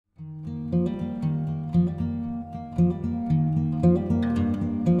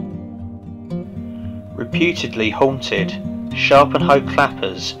Reputedly haunted, Sharpenhoe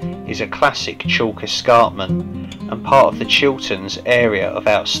Clappers is a classic chalk escarpment and part of the Chilterns area of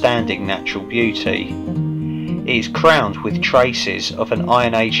outstanding natural beauty. It is crowned with traces of an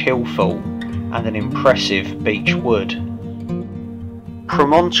Iron Age hillfort and an impressive beech wood.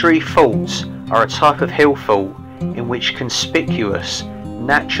 Promontory forts are a type of hillfort in which conspicuous,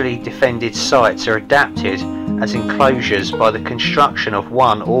 naturally defended sites are adapted as enclosures by the construction of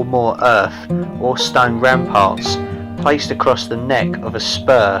one or more earth or stone ramparts placed across the neck of a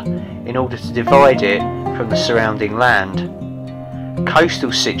spur in order to divide it from the surrounding land.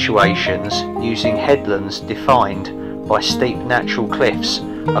 Coastal situations using headlands defined by steep natural cliffs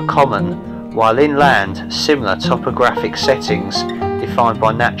are common, while inland similar topographic settings defined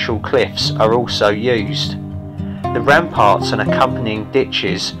by natural cliffs are also used. The ramparts and accompanying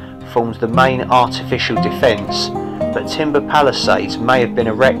ditches formed the main artificial defence, but timber palisades may have been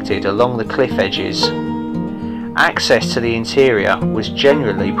erected along the cliff edges. Access to the interior was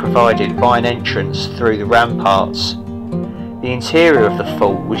generally provided by an entrance through the ramparts. The interior of the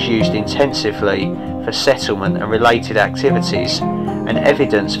fort was used intensively for settlement and related activities, and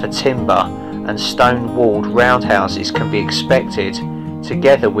evidence for timber and stone-walled roundhouses can be expected,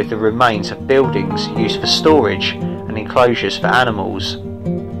 together with the remains of buildings used for storage and enclosures for animals.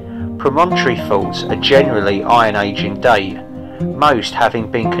 Promontory forts are generally Iron Age in date, most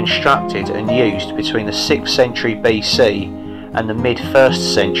having been constructed and used between the 6th century BC and the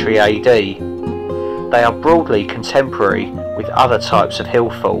mid-1st century AD. They are broadly contemporary with other types of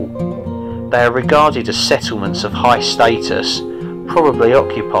hillfort. They are regarded as settlements of high status, probably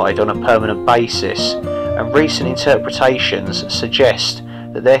occupied on a permanent basis, and recent interpretations suggest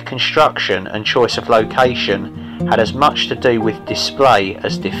that their construction and choice of location had as much to do with display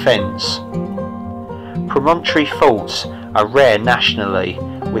as defence. Promontory forts are rare nationally,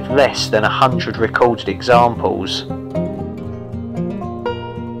 with less than 100 recorded examples.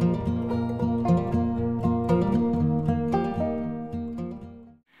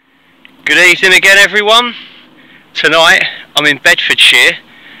 Good evening again, everyone. Tonight I'm in Bedfordshire,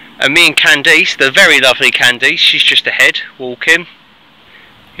 and me and Candice, the very lovely Candice, she's just ahead walking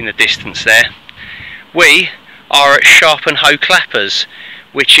in the distance there, we are at Sharpenhoe Clappers,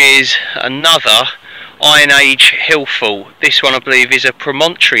 which is another Iron Age hillfort. This one I believe is a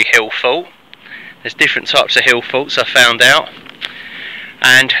promontory hillfort. There's different types of hillforts I found out,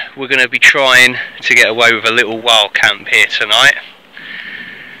 and we're going to be trying to get away with a little wild camp here tonight.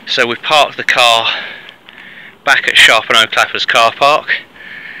 So we've parked the car back at Sharpenhoe Clappers car park.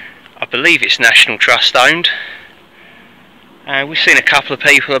 I believe it's National Trust owned, and we've seen a couple of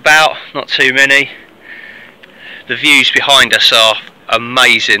people about, not too many. The views behind us are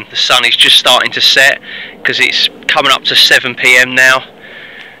amazing. The sun is just starting to set because it's coming up to 7 PM now.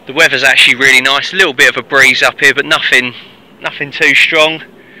 The weather's actually really nice, a little bit of a breeze up here, but nothing too strong.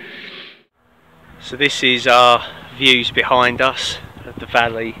 So this is our views behind us of the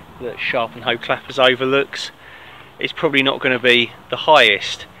valley that Sharpenhoe Clappers overlooks. It's probably not going to be the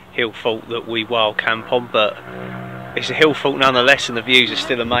highest hillfort that we wild camp on, but it's a hillfort nonetheless, and the views are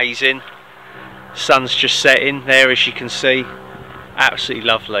still amazing. Sun's just setting there, as you can see. Absolutely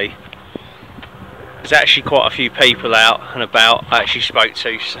lovely. There's actually quite a few people out and about I actually spoke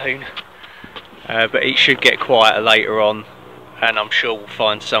to soon, but it should get quieter later on, and I'm sure we'll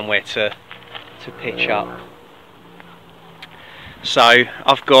find somewhere to pitch up. So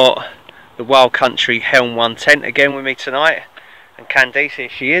I've got the Wild Country Helm 1 tent again with me tonight, and Candice, here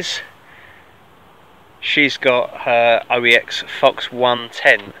she is. She's got her OEX Fox 1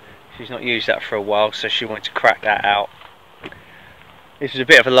 tent. She's not used that for a while, so she wanted to crack that out. This was a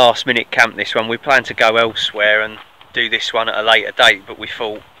bit of a last minute camp, this one. We planned to go elsewhere and do this one at a later date, but we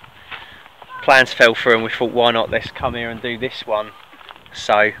thought plans fell through and we thought, why not, let's come here and do this one.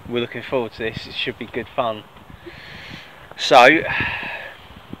 So we're looking forward to this. It should be good fun. So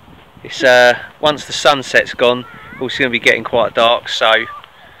it's once the sunset's gone, it's going to be getting quite dark, so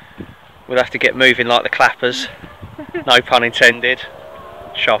we'll have to get moving like the clappers. No pun intended.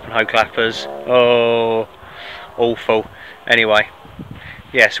 Sharpenhoe Clappers. Oh, awful. Anyway,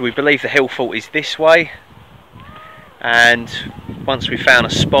 yeah, so we believe the hillfort is this way, and once we've found a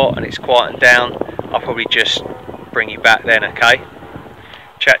spot and it's quietened down, I'll probably just bring you back then, okay?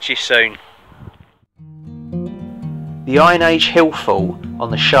 Chat to you soon. The Iron Age hillfort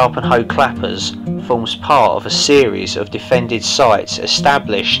on the Sharpenhoe Clappers forms part of a series of defended sites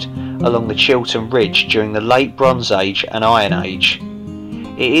established along the Chiltern Ridge during the Late Bronze Age and Iron Age.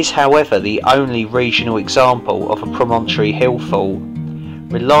 It is, however, the only regional example of a promontory hillfort,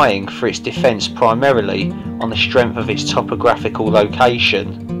 relying for its defence primarily on the strength of its topographical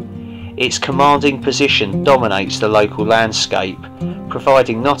location. Its commanding position dominates the local landscape,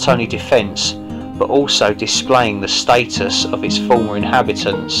 providing not only defence but also displaying the status of its former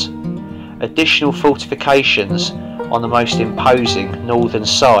inhabitants. Additional fortifications on the most imposing northern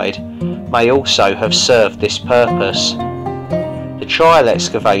side may also have served this purpose. The trial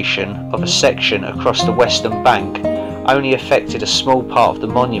excavation of a section across the western bank only affected a small part of the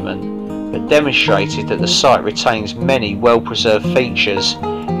monument, but demonstrated that the site retains many well-preserved features,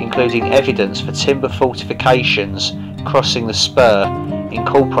 including evidence for timber fortifications crossing the spur,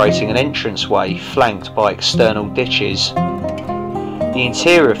 incorporating an entranceway flanked by external ditches. The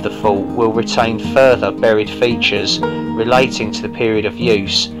interior of the fort will retain further buried features relating to the period of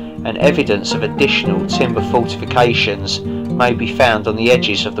use, and evidence of additional timber fortifications may be found on the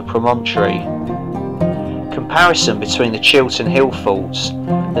edges of the promontory. Comparison between the Chiltern Hill forts,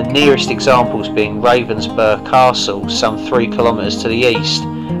 the nearest examples being Ravensburg Castle some 3 kilometres to the east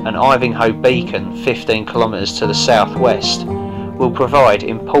and Ivinghoe Beacon 15 kilometres to the southwest, will provide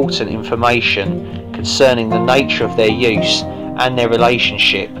important information concerning the nature of their use and their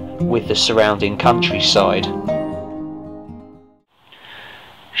relationship with the surrounding countryside.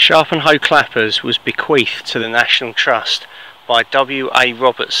 Sharpenhoe Clappers was bequeathed to the National Trust by W.A.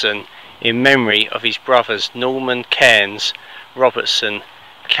 Robertson in memory of his brothers Norman Cairns Robertson,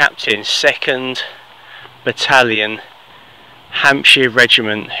 Captain 2nd Battalion Hampshire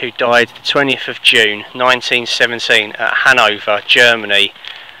Regiment, who died the 20th of June 1917 at Hanover, Germany,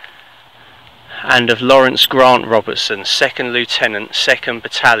 and of Lawrence Grant Robertson, 2nd Lieutenant, 2nd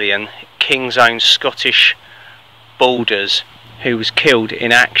Battalion, King's Own Scottish Borders, who was killed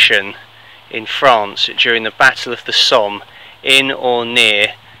in action in France during the Battle of the Somme in or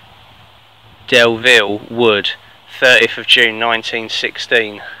near Delville Wood, 30th of June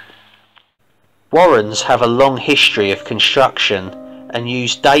 1916. Warrens have a long history of construction and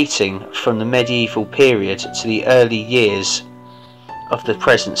use dating from the medieval period to the early years of the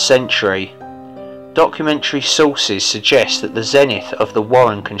present century. Documentary sources suggest that the zenith of the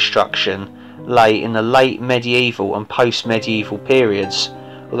warren construction lay in the late medieval and post-medieval periods,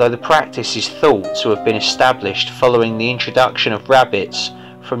 although the practice is thought to have been established following the introduction of rabbits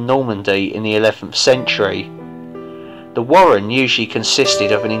from Normandy in the 11th century. The warren usually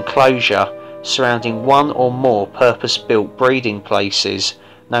consisted of an enclosure surrounding one or more purpose-built breeding places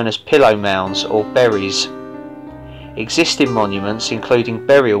known as pillow mounds or berries. Existing monuments, including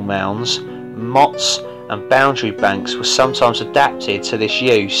burial mounds, mottes and boundary banks, were sometimes adapted to this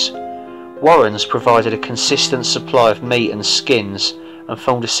use. Warrens provided a consistent supply of meat and skins and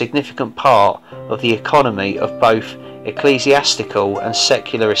formed a significant part of the economy of both ecclesiastical and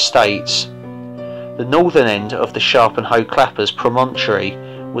secular estates. The northern end of the Sharpenhoe Clappers promontory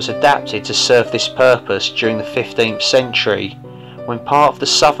was adapted to serve this purpose during the 15th century, when part of the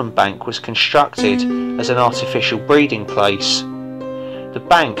southern bank was constructed as an artificial breeding place. The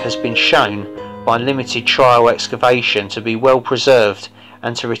bank has been shown by limited trial excavation to be well preserved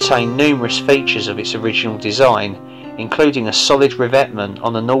and to retain numerous features of its original design, including a solid revetment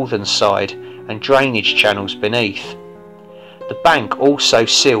on the northern side and drainage channels beneath. The bank also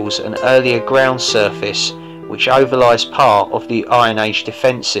seals an earlier ground surface which overlies part of the Iron Age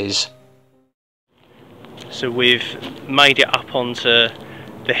defences. So we've made it up onto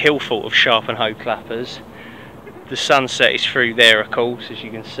the Hillfort of Sharpenhoe Clappers. The sunset is through there, of course, as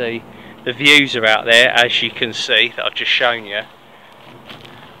you can see. The views are out there, as you can see, that I've just shown you.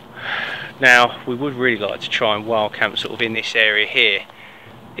 Now, we would really like to try and wild camp sort of in this area here.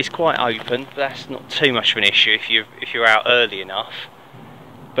 It's quite open, but that's not too much of an issue if you're out early enough.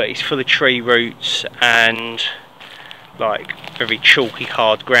 But it's full of tree roots and like very chalky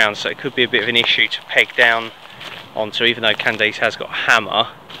hard ground, so it could be a bit of an issue to peg down onto, even though Candice has got a hammer.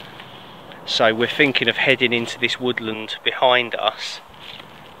 So we're thinking of heading into this woodland behind us.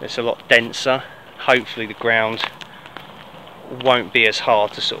 It's a lot denser. Hopefully the ground won't be as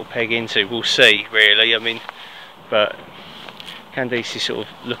hard to sort of peg into. We'll see, really. I mean, but Candice is sort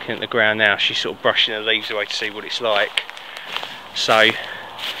of looking at the ground now. She's sort of brushing the leaves away to see what it's like. So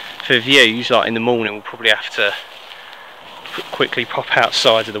for views, like in the morning, we'll probably have to quickly pop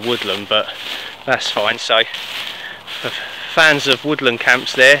outside of the woodland, but that's fine. So for fans of woodland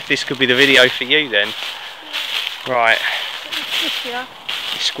camps there, this could be the video for you then. Right. Squishier.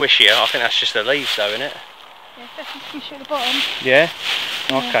 It's squishier. I think that's just the leaves though, isn't it? Yeah, it's definitely squishy at the bottom. Yeah?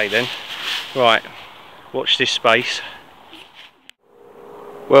 Okay then. Right. Watch this space.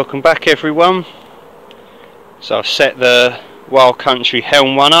 Welcome back everyone. So I've set the Wild Country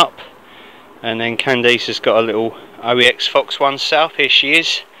Helm one up, and then Candice has got a little OEX Fox one south. Here she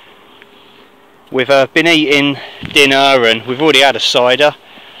is. We've been eating dinner and we've already had a cider.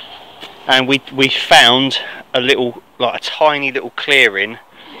 and we found a little, like a tiny little clearing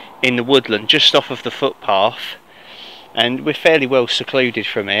in the woodland just off of the footpath, and we're fairly well secluded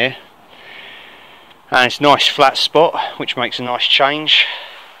from here, and it's a nice flat spot which makes a nice change.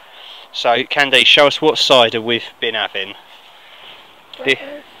 So Candice, show us what cider we've been having.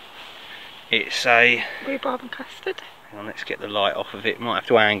 It's a rhubarb and custard. hang on, let's get the light off of it, might have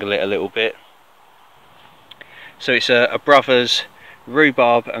to angle it a little bit. So it's a Brothers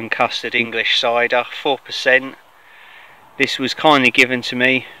rhubarb and custard English cider, 4%. This was kindly given to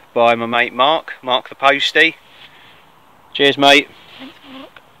me by my mate Mark the postie. Cheers mate. Thanks,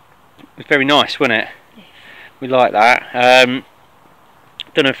 Mark. It was very nice, wasn't it? Yes. We like that.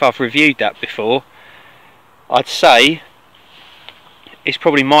 Don't know if I've reviewed that before. I'd say it's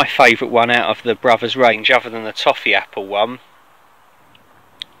probably my favourite one out of the Brothers range, other than the toffee apple one.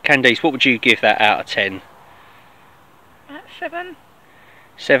 Candice, what would you give that out of 10? 7.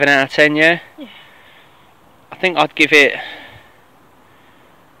 7 out of 10, yeah? Yeah. I think I'd give it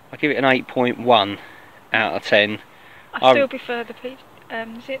an 8.1 out of 10. I still prefer the peach.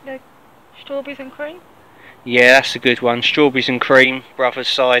 Is it the strawberries and cream? Yeah, that's a good one. Strawberries and cream, Brothers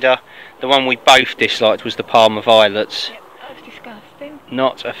cider. The one we both disliked was the Parma Violets. Yep, that was disgusting.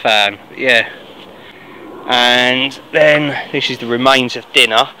 Not a fan, but yeah. And then this is the remains of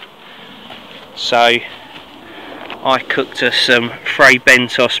dinner. So I cooked us some Fray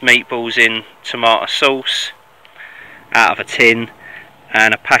Bentos meatballs in tomato sauce out of a tin,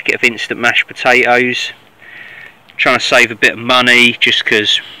 and a packet of instant mashed potatoes. Trying to save a bit of money just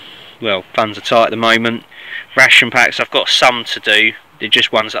because, well, funds are tight at the moment. Ration packs, I've got some to do. They're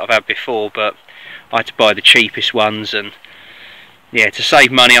just ones that I've had before, but I had to buy the cheapest ones, and yeah, to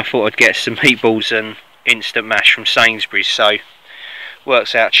save money I thought I'd get some meatballs and instant mash from Sainsbury's, so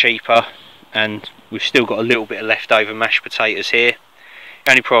works out cheaper, and we've still got a little bit of leftover mashed potatoes here.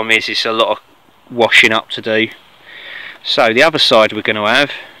 The only problem is it's a lot of washing up to do. So the other side we're going to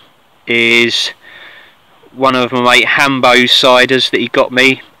have is one of my mate Hambo's ciders that he got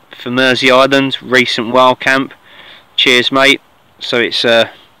me for Mersey Island, recent wild camp. Cheers mate. So it's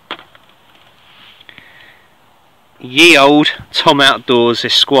a ye old Tom Outdoors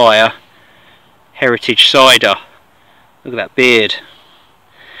Esquire heritage cider. Look at that beard.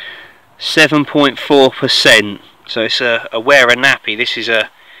 7.4%. So it's a wear a nappy. This is a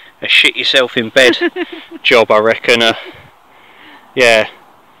shit yourself in bed job, I reckon. Yeah,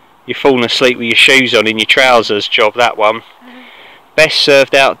 you're falling asleep with your shoes on in your trousers job, that one. Best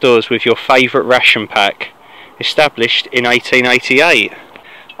served outdoors with your favourite ration pack. Established in 1888.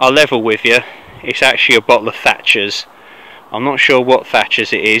 I'll level with you, it's actually a bottle of Thatcher's. I'm not sure what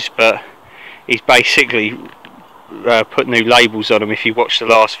Thatcher's it is, but he's basically put new labels on them if you watched the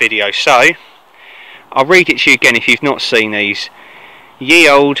last video. So I'll read it to you again if you've not seen these. Ye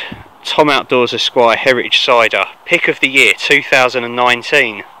old Tom Outdoors Esquire Heritage Cider, pick of the year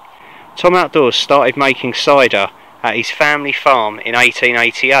 2019. Tom Outdoors started making cider at his family farm in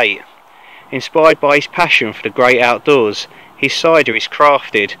 1888. Inspired by his passion for the great outdoors, his cider is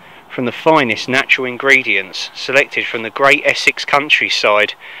crafted from the finest natural ingredients selected from the great Essex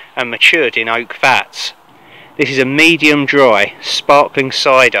countryside and matured in oak vats. This is a medium dry, sparkling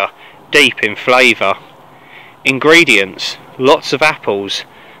cider, deep in flavour. Ingredients: lots of apples,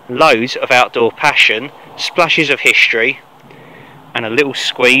 loads of outdoor passion, splashes of history, and a little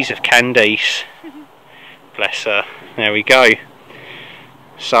squeeze of Candice. Bless her. There we go.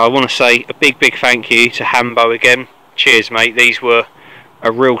 So I want to say a big thank you to Hambo again. Cheers mate, these were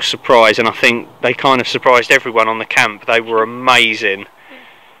a real surprise, and I think they kind of surprised everyone on the camp. They were amazing.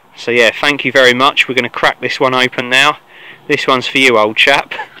 So yeah, thank you very much. We're going to crack this one open now. This one's for you, old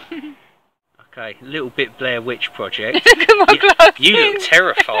chap. Okay, little bit Blair Witch Project. Look at my glasses. You look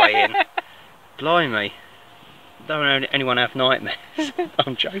terrifying. Blimey. Don't anyone have nightmares?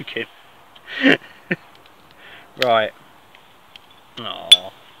 I'm joking. Right.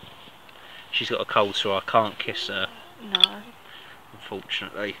 Aww. She's got a cold, so I can't kiss her. No.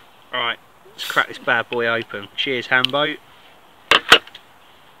 Unfortunately. Right, let's crack this bad boy open. Cheers, Hambo.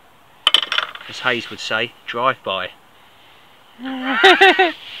 As Hayes would say, drive by.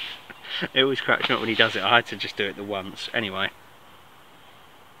 It always cracks me up when he does it. I had to just do it the once. Anyway.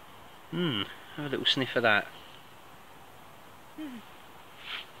 Have a little sniff of that.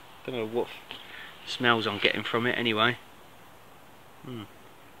 Don't know what smells I'm getting from it anyway.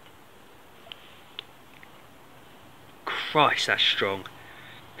 Christ, that's strong.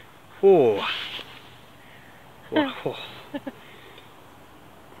 Whoa. Whoa.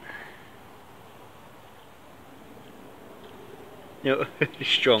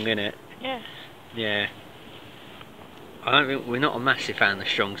 Strong, innit? Yeah. Yeah. I don't think we're not a massive fan of the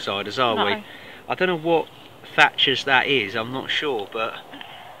strong ciders, are No. we? I don't know what Thatcher's that is. I'm not sure, but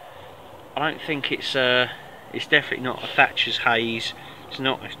I don't think it's definitely not a Thatcher's haze. It's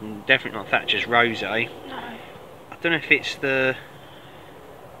definitely not Thatcher's rosé. No. I don't know if it's the.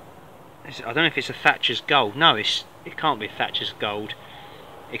 I don't know if it's a Thatcher's gold. No, it can't be a Thatcher's gold.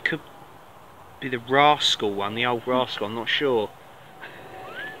 It could be the Rascal one, the old Rascal. I'm not sure.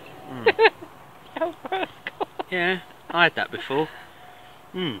 Old Rascal. Yeah, I had that before.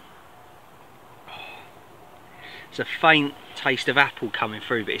 It's a faint taste of apple coming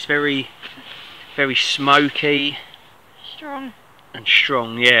through, but it's very, very smoky. Strong. And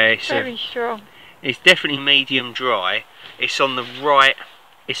strong, yeah. It's Very strong. It's definitely medium dry. It's on the right.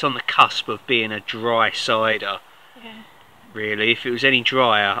 It's on the cusp of being a dry cider. Yeah. Really, if it was any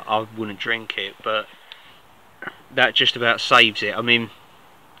drier, I wouldn't drink it. But that just about saves it. I mean,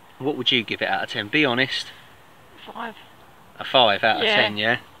 what would you give it out of 10? Be honest. 5. A 5 out of 10,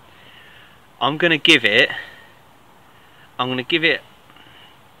 yeah. I'm gonna give it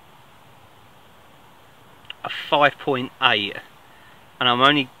a 5.8, and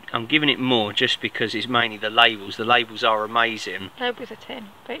I'm giving it more just because it's mainly the labels. The labels are amazing. Labels are 10,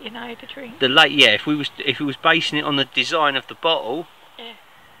 but you know the drink. Yeah, if we was basing it on the design of the bottle, Yeah.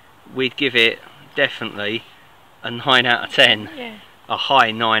 we'd give it definitely a 9 out of 10. Yeah. A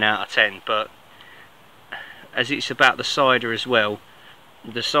high 9 out of 10, but as it's about the cider as well,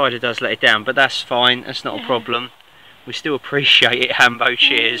 the cider does let it down, but that's fine, that's not a problem. We still appreciate it, Hambo.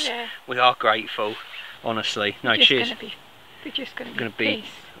 Cheers. Yeah. We are grateful, honestly. No, cheers. We're just going to Gonna be be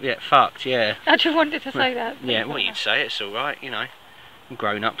peace. Yeah, fucked, yeah. I just wanted to say that. Yeah, well, you'd say it's alright, you know.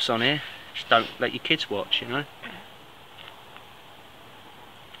 Grown-ups on here, just don't let your kids watch, you know.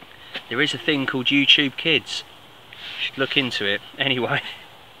 There is a thing called YouTube Kids. You should look into it. Anyway,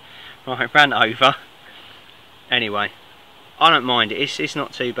 right, ran over. Anyway, I don't mind it. It's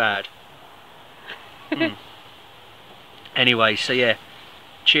not too bad. Anyway, so yeah,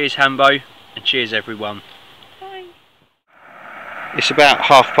 cheers Hambo, and cheers everyone. Bye. It's about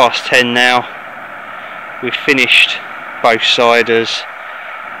 10:30 now. We've finished both ciders,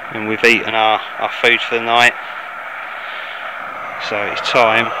 and we've eaten our food for the night. So it's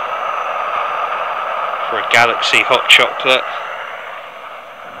time for a Galaxy hot chocolate.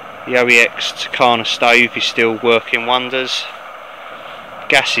 The OEX Takana stove is still working wonders.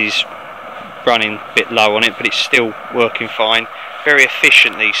 Gas is running a bit low on it, but it's still working fine. Very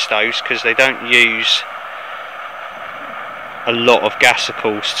efficient, these stoves, because they don't use a lot of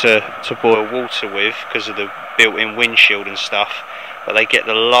gassicles to boil water with because of the built-in windshield and stuff, but they get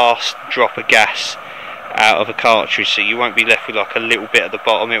the last drop of gas out of a cartridge, so you won't be left with like a little bit at the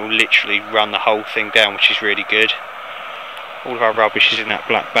bottom. It will literally run the whole thing down, which is really good. All of our rubbish is in that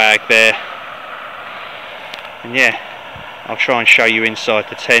black bag there, and yeah, I'll try and show you inside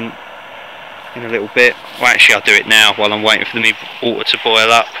the tent in a little bit. Well, actually I'll do it now while I'm waiting for the water to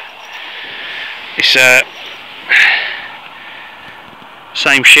boil up. It's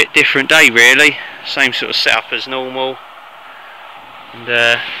same shit, different day really. Same sort of setup as normal. And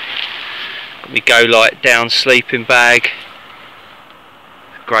got me Go Light down sleeping bag.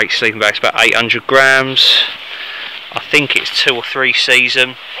 Great sleeping bag, it's about 800 grams. I think it's 2 or 3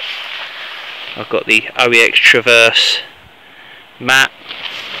 season. I've got the OEX Traverse mat,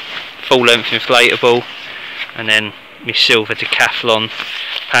 full length inflatable, and then my silver decathlon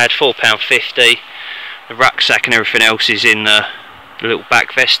pad, £4.50. The rucksack and everything else is in the little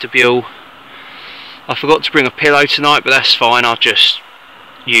back vestibule. I forgot to bring a pillow tonight, but that's fine. I'll just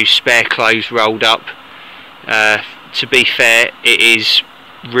use spare clothes rolled up. To be fair, it is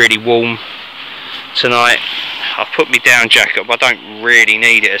really warm tonight. I've put my down jacket up, I don't really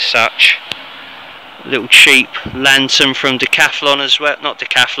need it as such. A little cheap lantern from Decathlon as well, not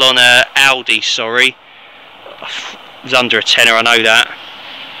Decathlon, Aldi, sorry. It was under a tenner, I know that.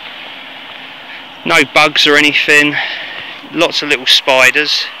 No bugs or anything. Lots of little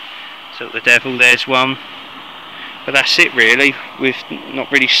spiders. So the devil, there's one. But that's it really. We've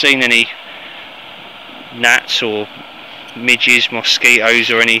not really seen any gnats or midges, mosquitoes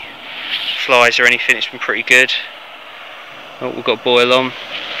or any flies or anything. It's been pretty good. Oh, we've got boil on.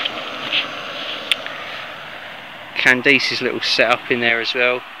 Candice's little setup in there as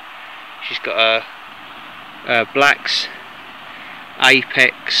well. She's got a Blacks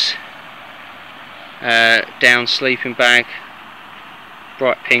Apex down sleeping bag,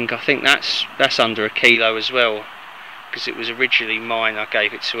 bright pink. I think that's under a kilo as well, because it was originally mine. I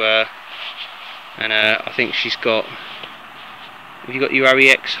gave it to her, and I think she's got. Have you got your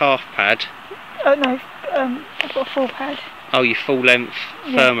OEX half pad? No, I've got a full pad. Oh, your full length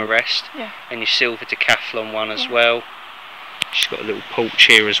Thermarest, Yeah. and your silver Decathlon one as well. She's got a little porch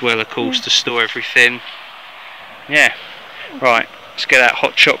here as well, of course, to store everything. Yeah, right, let's get that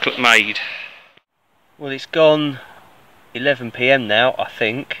hot chocolate made. Well, it's gone 11 PM now, I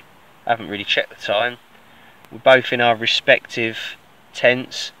think. I haven't really checked the time. We're both in our respective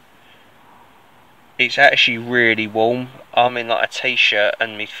tents. It's actually really warm. I'm in like a t-shirt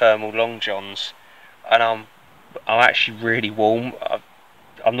and my thermal long johns, and I'm actually really warm.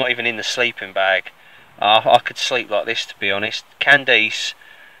 I'm not even in the sleeping bag. I could sleep like this, to be honest. Candice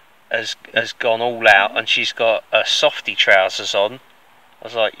has gone all out, and she's got softy trousers on. I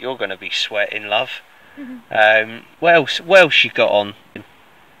was like, you're going to be sweating, love. What else she got on?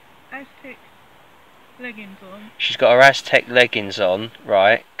 Aztec leggings on. She's got her Aztec leggings on,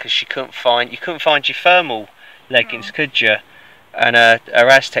 right? Because you couldn't find your thermal leggings, could you? And her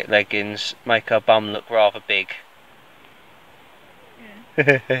Aztec leggings make her bum look rather big.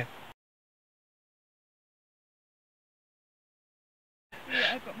 Yeah.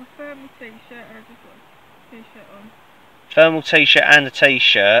 Yeah, I've got my thermal t-shirt and I've just got a t-shirt on. Thermal t-shirt and a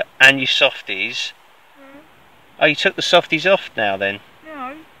t-shirt and your softies. Yeah. Oh, you took the softies off now then?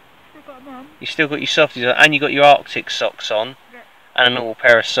 No, still got them on. You still got your softies on, and you got your Arctic socks on, Yeah. and a normal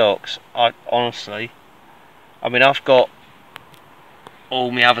pair of socks. Honestly, I mean, I've got all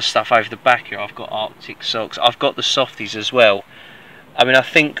my other stuff over the back here. I've got Arctic socks. I've got the softies as well. I mean, I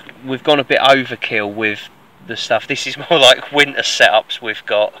think we've gone a bit overkill with the stuff. This is more like winter setups we've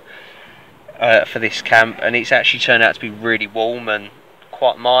got for this camp, and it's actually turned out to be really warm and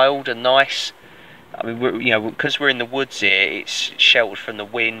quite mild and nice. I mean, because we're in the woods here, it's sheltered from the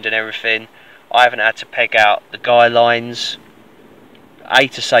wind and everything. I haven't had to peg out the guy lines, A,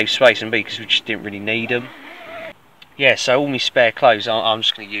 to save space, and B, because we just didn't really need them. Yeah, so all my spare clothes I'm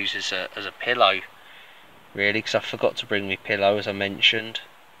just going to use as a pillow, really, because I forgot to bring my pillow, as I mentioned.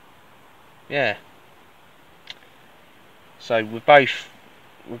 Yeah. So we're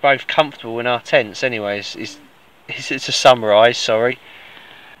both comfortable in our tents. Anyways, it's to summarise. Sorry,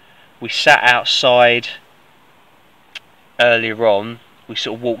 we sat outside earlier on. We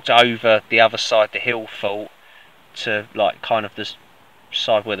sort of walked over the other side, the Hillfort, to like kind of the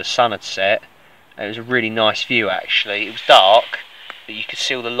side where the sun had set. And it was a really nice view actually. It was dark, but you could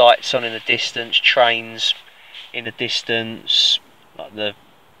see all the lights on in the distance, trains in the distance, like the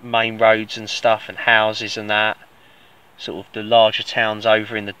main roads and stuff, and houses and that. Sort of the larger towns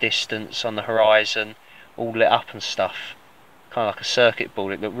over in the distance on the horizon, all lit up and stuff. Kind of like a circuit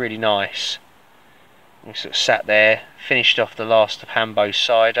board. It looked really nice. We sort of sat there, finished off the last of Hambo's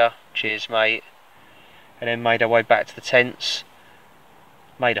cider. Cheers, mate. And then made our way back to the tents.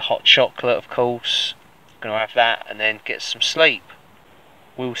 Made a hot chocolate, of course. Gonna have that and then get some sleep.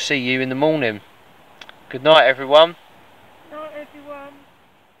 We'll see you in the morning. Good night, everyone. Night, everyone.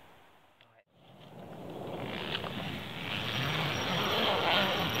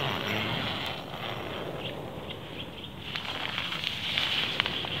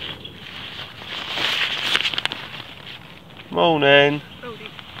 Morning.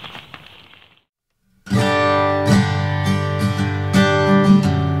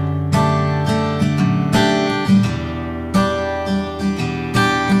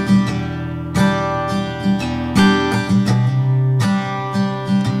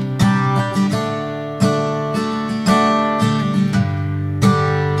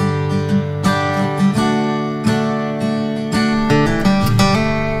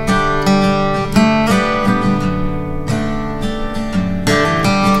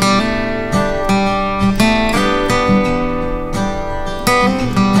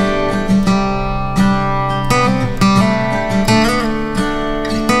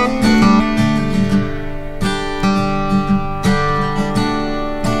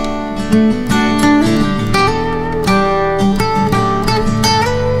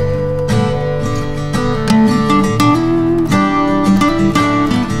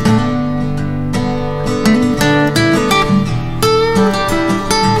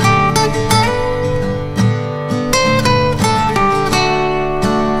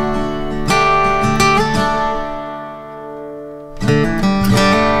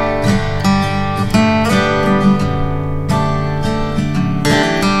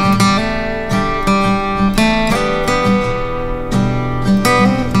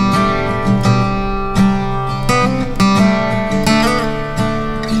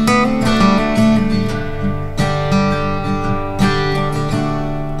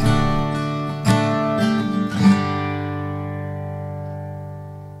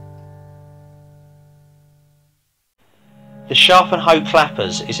 The Sharpenhoe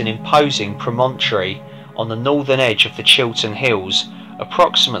Clappers is an imposing promontory on the northern edge of the Chiltern Hills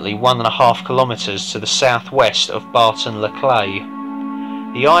approximately 1.5 kilometres to the southwest of Barton-le-Clay.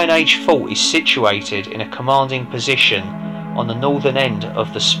 The Iron Age fault is situated in a commanding position on the northern end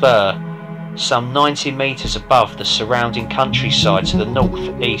of the spur, some 90 metres above the surrounding countryside to the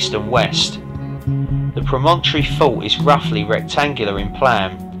north, east and west. The promontory fault is roughly rectangular in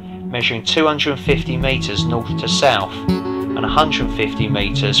plan, measuring 250 metres north to south and 150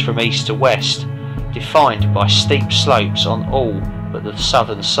 metres from east to west, defined by steep slopes on all but the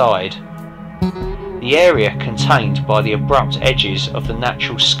southern side. The area contained by the abrupt edges of the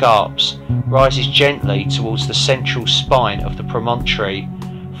natural scarps rises gently towards the central spine of the promontory,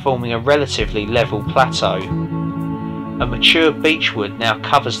 forming a relatively level plateau. A mature beechwood now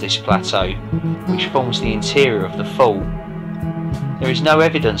covers this plateau, which forms the interior of the fault. There is no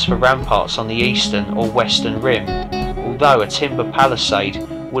evidence for ramparts on the eastern or western rim, although a timber palisade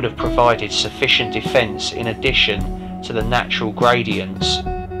would have provided sufficient defence in addition to the natural gradients.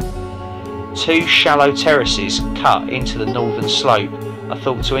 Two shallow terraces cut into the northern slope are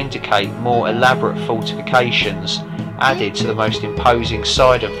thought to indicate more elaborate fortifications added to the most imposing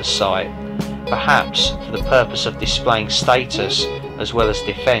side of the site, perhaps for the purpose of displaying status as well as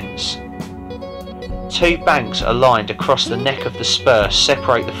defence. Two banks aligned across the neck of the spur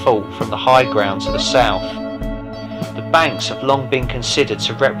separate the fault from the high ground to the south. The banks have long been considered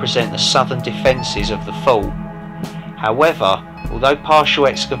to represent the southern defences of the fault. However, although partial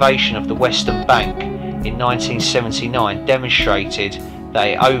excavation of the western bank in 1979 demonstrated that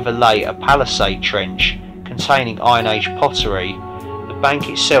it overlay a palisade trench containing Iron Age pottery, the bank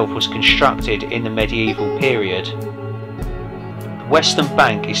itself was constructed in the medieval period. The western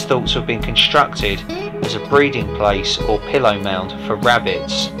bank is thought to have been constructed as a breeding place or pillow mound for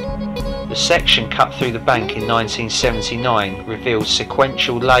rabbits. The section cut through the bank in 1979 revealed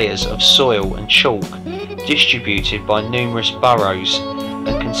sequential layers of soil and chalk distributed by numerous burrows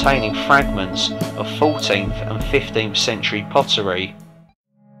and containing fragments of 14th and 15th century pottery.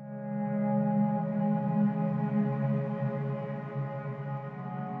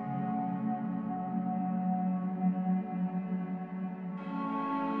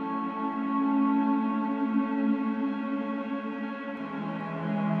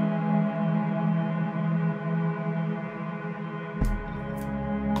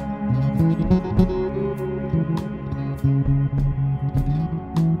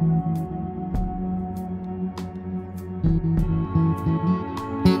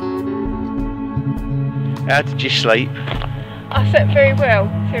 How did you sleep? I slept very well,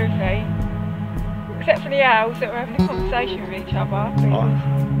 seriously. Except for the owls that were having a conversation with each other. It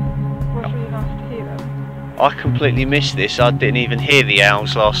was really nice to hear them. I completely missed this. I didn't even hear the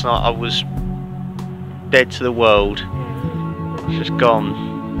owls last night. I was dead to the world. It's just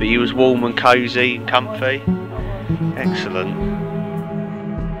gone. But you was warm and cosy and comfy. Excellent.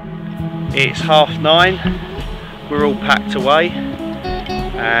 It's 9:30. We're all packed away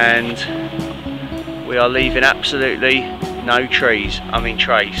and we are leaving absolutely no trace.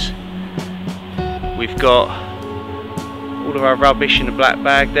 We've got all of our rubbish in a black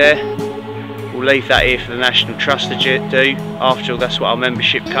bag there. We'll leave that here for the National Trust to do. After all, that's what our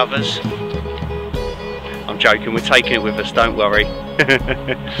membership covers. I'm joking, we're taking it with us, don't worry.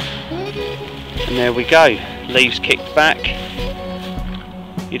 And there we go, leaves kicked back.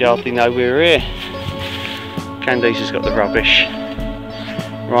 You'd hardly know we were here. Candice has got the rubbish.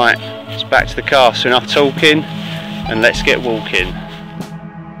 Right, it's back to the car, so enough talking and let's get walking.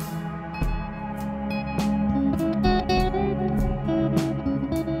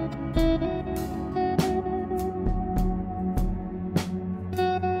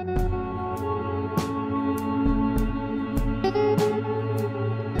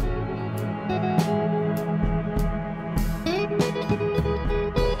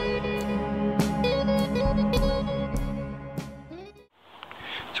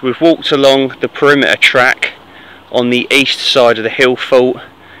 We've walked along the perimeter track on the east side of the Hillfort,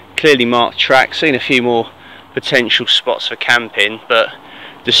 clearly marked track, seen a few more potential spots for camping, but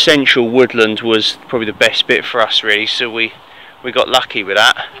the central woodland was probably the best bit for us really, so we got lucky with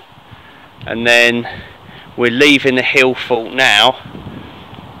that. And then we're leaving the Hillfort now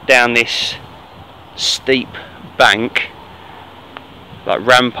down this steep bank, like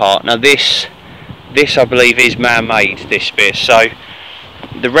rampart. Now this I believe is man-made, this bit, so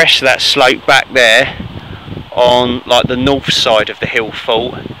the rest of that slope back there on like the north side of the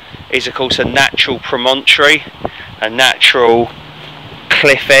Hillfort is of course a natural promontory, a natural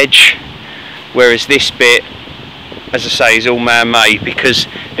cliff edge, whereas this bit, as I say, is all man-made because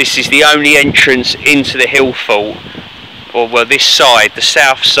this is the only entrance into the Hillfort, or well, this side, the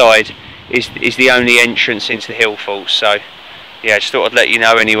south side, is the only entrance into the Hillfort. So yeah, I just thought I'd let you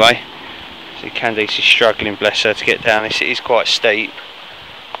know anyway. See, Candice is struggling, bless her, to get down this. It is quite steep.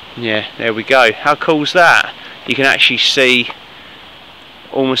 Yeah, there we go. How cool's that? You can actually see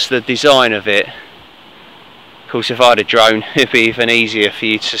almost the design of it. Of course, if I had a drone, it'd be even easier for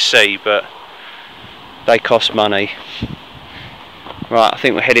you to see, but they cost money. Right, I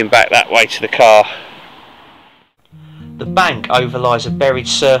think we're heading back that way to the car. The bank overlies a buried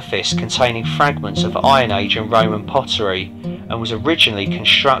surface containing fragments of Iron Age and Roman pottery, and was originally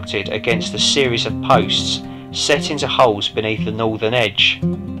constructed against a series of posts set into holes beneath the northern edge.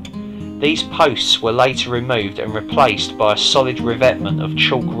 These posts were later removed and replaced by a solid revetment of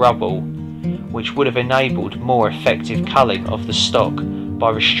chalk rubble, which would have enabled more effective culling of the stock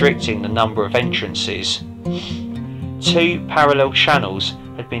by restricting the number of entrances. 2 parallel channels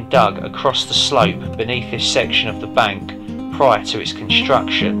had been dug across the slope beneath this section of the bank prior to its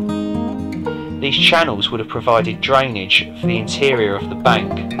construction. These channels would have provided drainage for the interior of the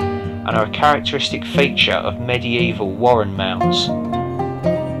bank and are a characteristic feature of medieval warren mounds.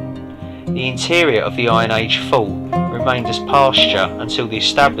 The interior of the Iron Age fort remained as pasture until the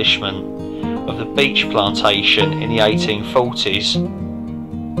establishment of the beech plantation in the 1840s,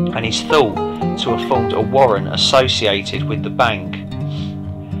 and is thought to have formed a warren associated with the bank.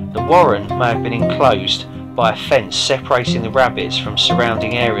 The warren may have been enclosed by a fence separating the rabbits from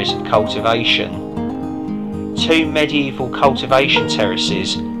surrounding areas of cultivation. 2 medieval cultivation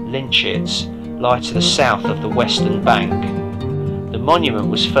terraces, lynchets, lie to the south of the western bank. The monument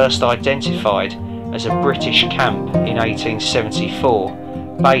was first identified as a British camp in 1874,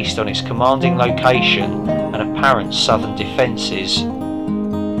 based on its commanding location and apparent southern defences.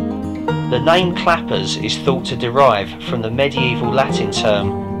 The name Clappers is thought to derive from the medieval Latin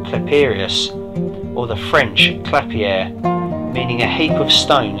term claperius, or the French clapier, meaning a heap of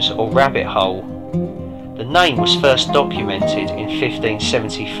stones or rabbit hole. The name was first documented in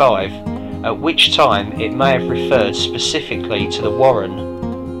 1575, at which time it may have referred specifically to the warren.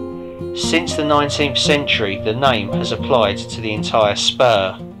 Since the 19th century, the name has applied to the entire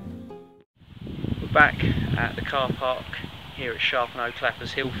spur. We're back at the car park here at Sharpenhoe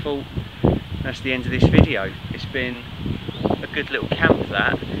Clappers Hillfort. That's the end of this video. It's been a good little camp,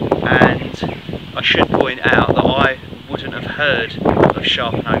 that, and I should point out that I wouldn't have heard of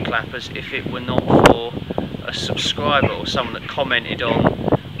Sharpenhoe Clappers if it were not for a subscriber or someone that commented on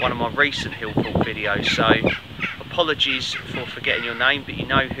one of my recent Hillfort videos. So apologies for forgetting your name, but you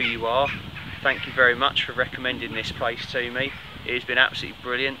know who you are. Thank you very much for recommending this place to me. It has been absolutely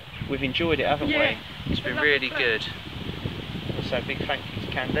brilliant. We've enjoyed it, haven't we? It's been really good. So a big thank you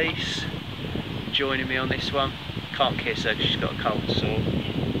to Candice joining me on this one. Can't kiss her because she's got a cold sore.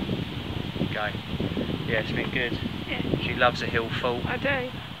 Go. Yeah, it's been good. Yeah. She loves a Hillfort. I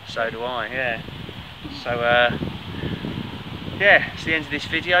do. So do I, yeah. So yeah, it's the end of this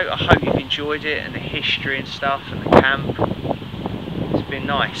video. I hope you've enjoyed it and the history and stuff and the camp. It's been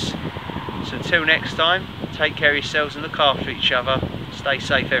nice. So until next time, take care of yourselves and look after each other. Stay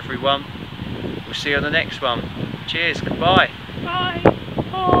safe, everyone. We'll see you on the next one. Cheers, goodbye. Bye.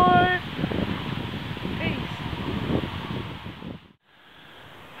 Bye. Peace.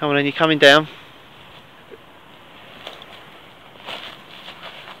 Come on then, you coming down?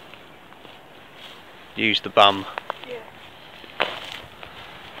 Use the bum. Yeah.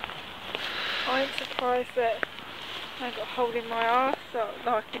 I'm surprised that I got a hole in my arse,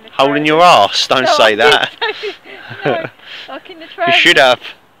 like in the train. Hole in your arse? Don't say that. No, like in the train. You should have.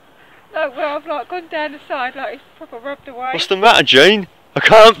 No, well, I've like gone down the side, like it's proper rubbed away. What's the matter, Jean? I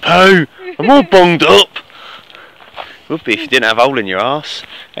can't poo. I'm all bunged up. Would be if you didn't have a hole in your arse.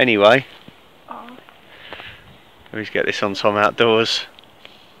 Anyway. Oh. Let's get this on Tom Outdoors.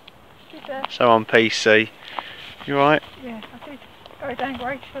 Did that? So on PC. You alright? Yeah, I did. Go down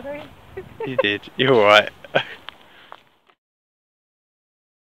gracefully. You did. You're alright.